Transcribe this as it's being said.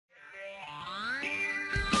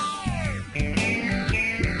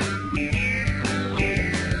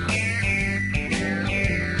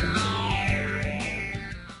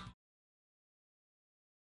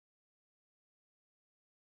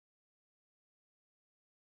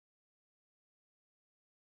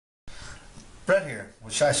Brett here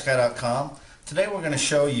with ShySky.com. Today we're going to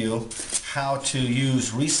show you how to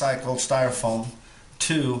use recycled styrofoam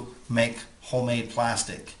to make homemade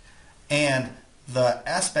plastic. And the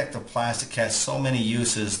aspect of plastic has so many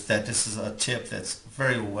uses that this is a tip that's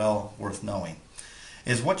very well worth knowing.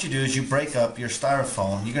 Is what you do is you break up your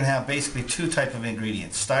styrofoam. You're going to have basically two types of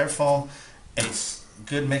ingredients. Styrofoam, a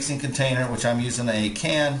good mixing container, which I'm using a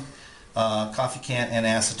can, coffee can, and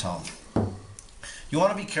acetone. You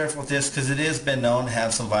want to be careful with this because it has been known to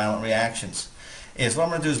have some violent reactions. What I'm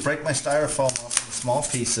going to do is break my styrofoam up into small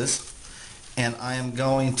pieces, and I am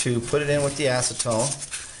going to put it in with the acetone,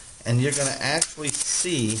 and you're going to actually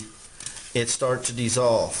see it start to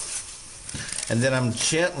dissolve. And then I'm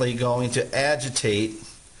gently going to agitate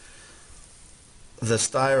the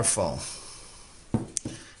styrofoam.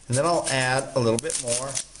 And then I'll add a little bit more.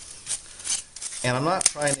 And I'm not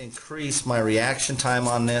trying to increase my reaction time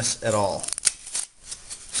on this at all.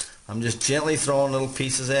 I'm just gently throwing little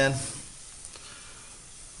pieces in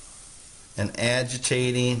and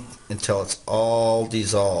agitating until it's all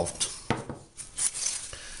dissolved.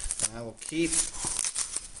 And I will keep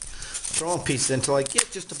throwing pieces until I get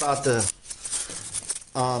just about the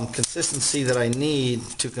consistency that I need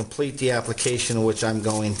to complete the application, which I'm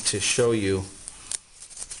going to show you.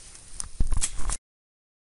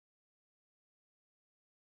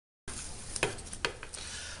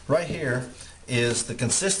 Right here is the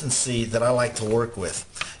consistency that I like to work with.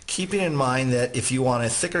 Keeping in mind that if you want a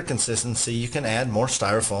thicker consistency, you can add more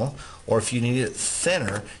styrofoam, or if you need it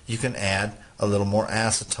thinner, you can add a little more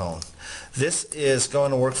acetone. This is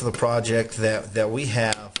going to work for the project that we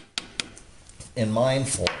have in mind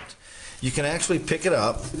for it. You can actually pick it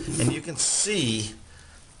up and you can see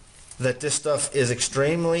that this stuff is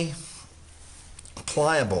extremely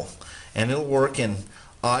pliable, and it'll work in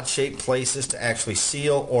odd shaped places to actually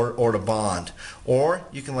seal or to bond, or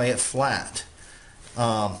you can lay it flat.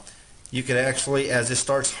 You could actually, as it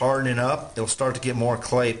starts hardening up, it'll start to get more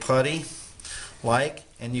clay putty like,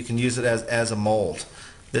 and you can use it as a mold.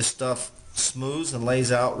 This stuff smooths and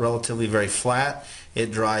lays out relatively very flat.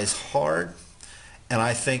 It dries hard, and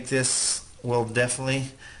I think this will definitely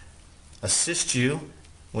assist you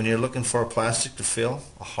when you're looking for a plastic to fill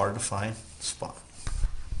a hard to find spot.